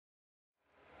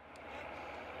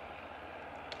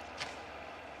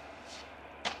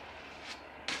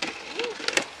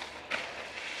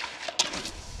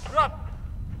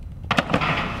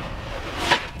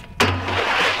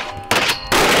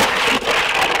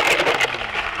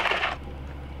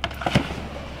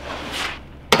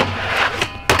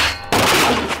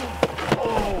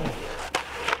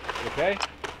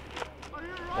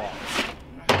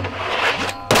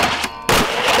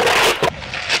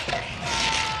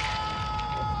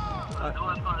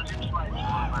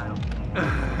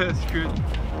That's good.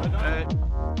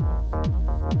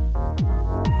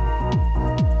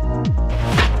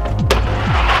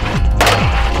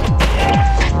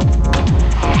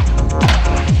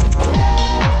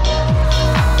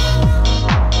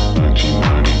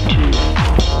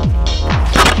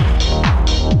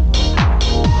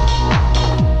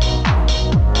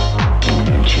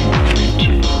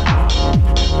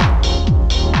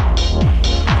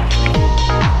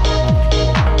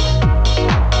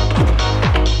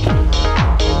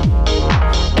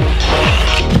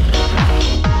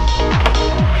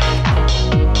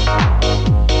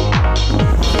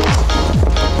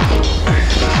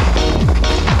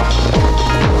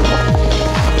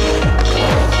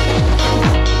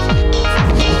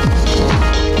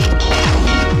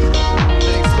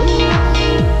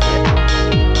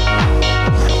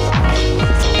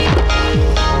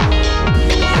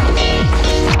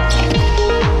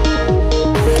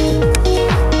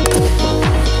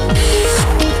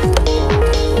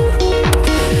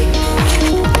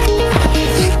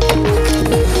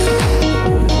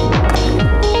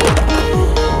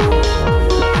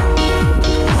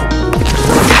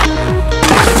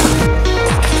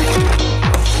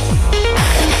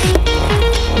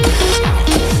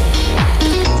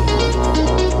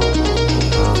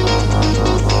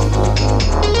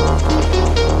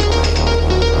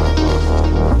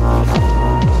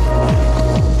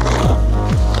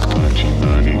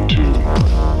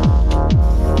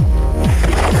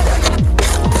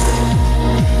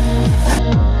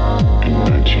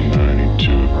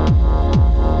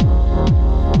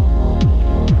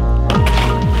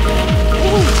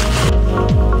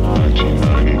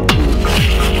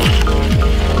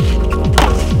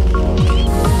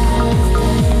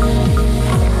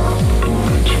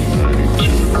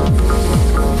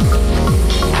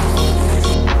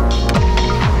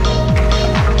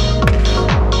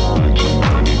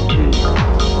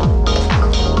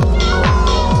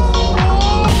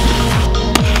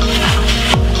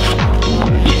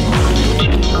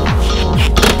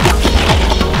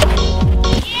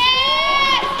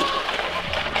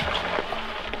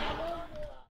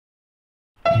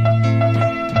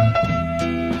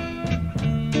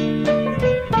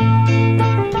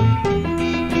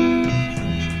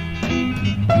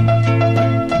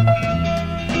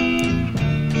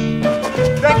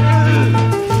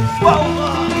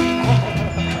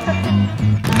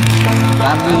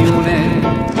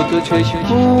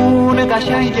 چشمون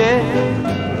قشنگه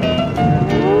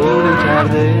خونه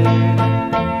کرده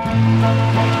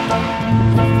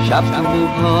شب تو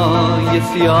موهای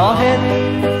سیاهه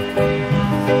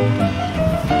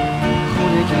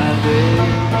خونه کرده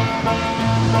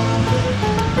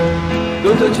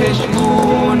دوتا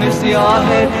چشمون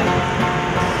سیاهه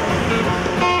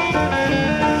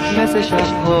مثل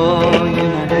شبهای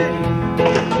منه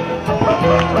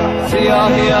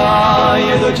سیاهی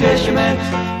های دو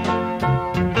چشمت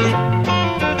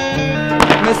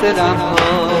مثل دمهای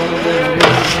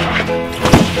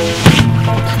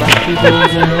وقتی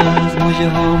باز از موجه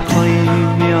هم پایین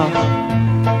میاد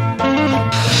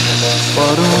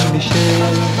بارون میشه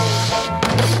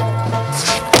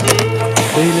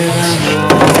خیلی رنگ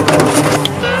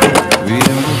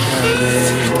ویرون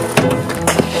کرده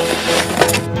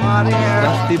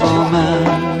وقتی با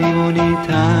من میمونی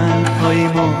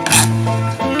تنهاییمو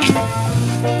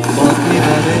باد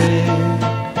میبره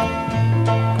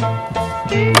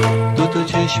دوتا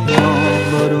چشم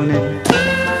بارونه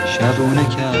شبونه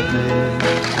کرده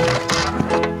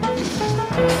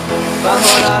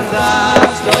بهار از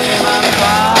دستای من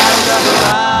پرد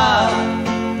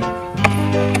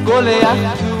گل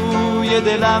یخ توی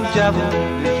دلم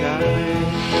جوونه کرده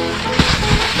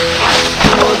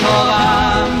تو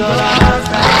اتاقم دارم از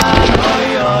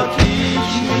تنهایی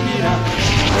آتیش میگیرم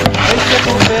عشق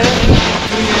خوبه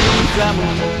توی این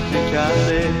زمونه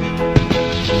کرده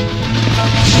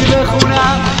چی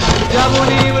بخونم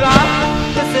جوونیم رفت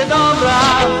صدام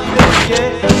رفت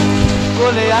دیگه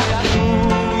گل یخ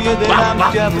توی دلم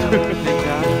جوونه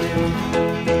کرده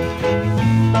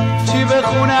چی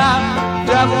بخونم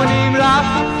جوونیم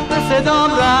رفت صدام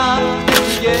رفت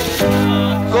دیگه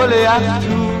گل یخ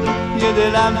توی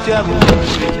دلم جوونه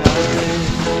کرده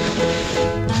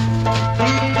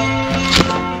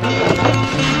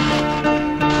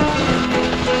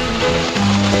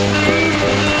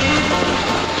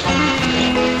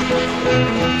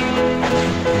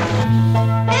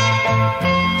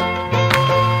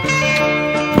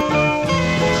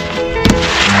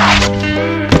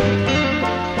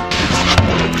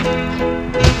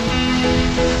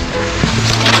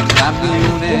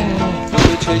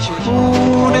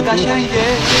چشمون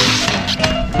قشنگه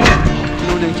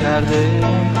شده کرده.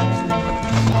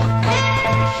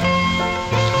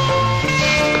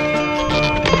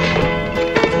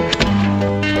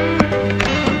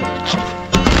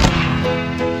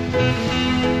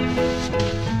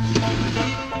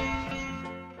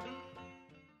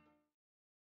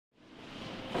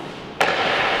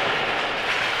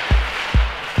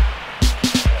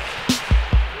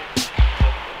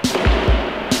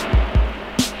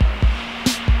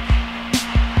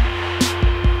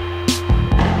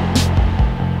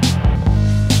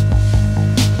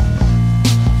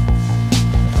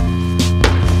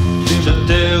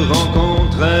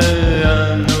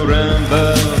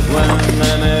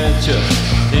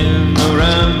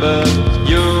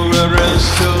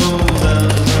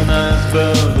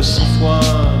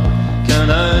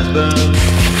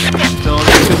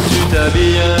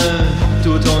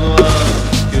 Tout en noir,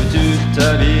 que tu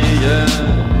t'habillais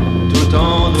tout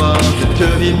en noir.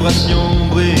 Quelques vibrations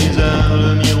brisèrent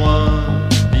le miroir.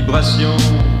 Vibrations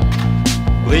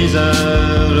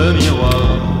brisèrent le miroir.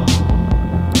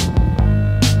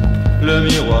 Le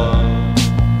miroir.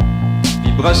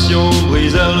 Vibrations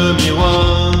brisèrent le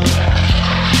miroir.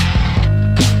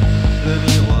 Le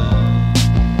miroir.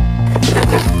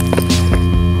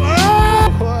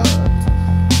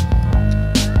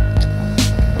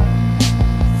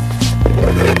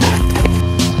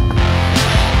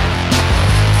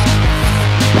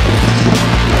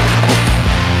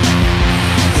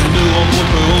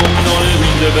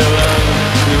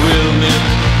 We will meet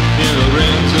in the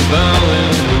rings of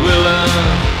Berlin. We will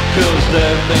have cause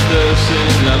death and us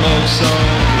in la mort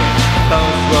ensemble.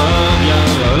 Parfois bien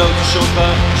alors tu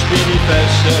chanteras. J'bin die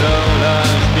Fächerola,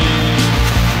 j'bin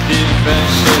die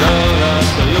Fächerola,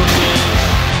 seriously.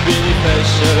 J'bin die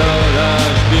Fächerola,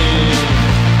 j'bin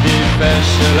die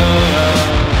Fächerola,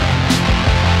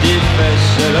 die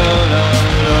Fächerola,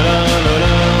 lola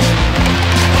lola.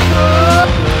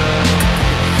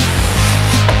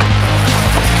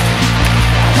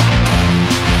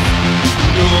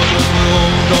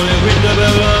 Dans les ruines de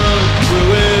Berlin, we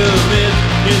will meet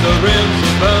in the rims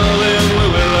of Berlin. We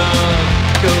will love,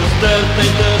 cause death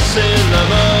ain't the sin. La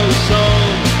mort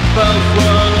ensemble,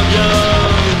 parfois on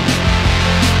vient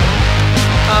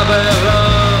à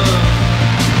Berlin.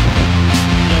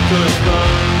 Bientôt la fin,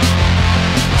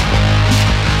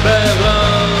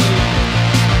 Berlin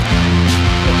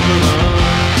 80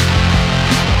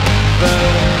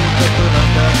 vers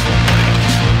 84.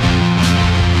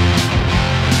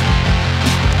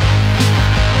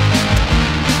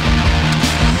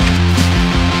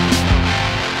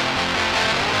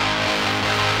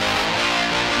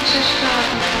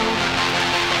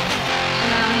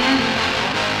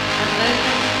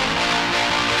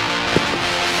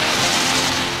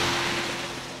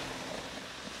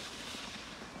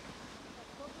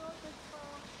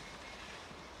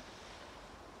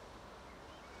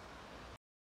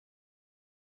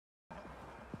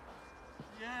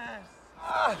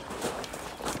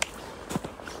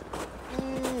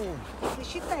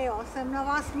 Slyšíte, jo, jsem na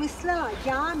vás myslela,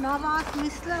 já na vás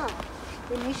myslela.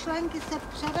 Ty myšlenky se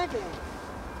převedly,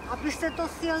 abyste to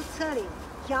sjel celý.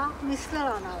 Já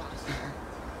myslela na vás.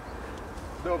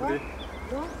 Dobrý.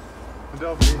 No?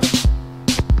 Dobrý.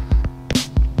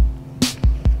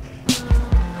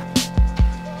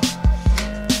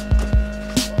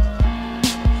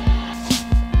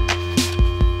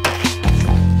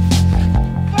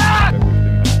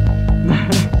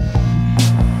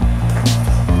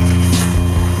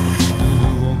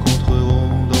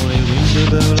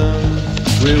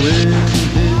 We will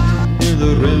meet in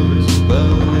the rims of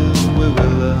Berlin. We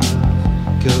will laugh,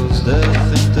 cause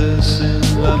death ain't the sin.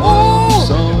 La mort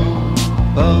ensemble,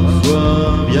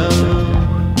 parfois bien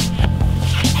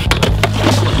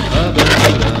à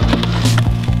Berlin.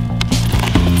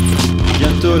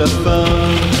 Bientôt la fin,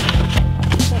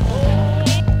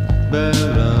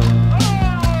 Berlin.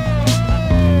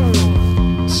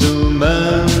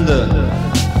 Sumende,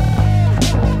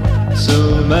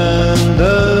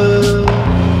 Sumende.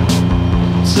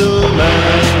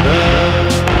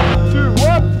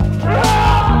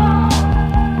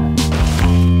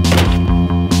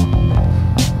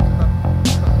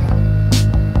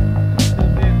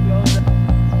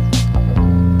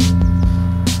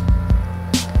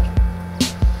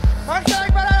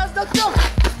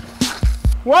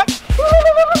 What?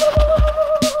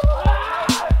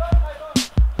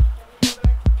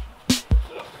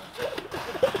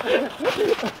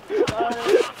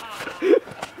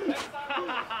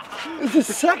 This is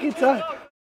the second time.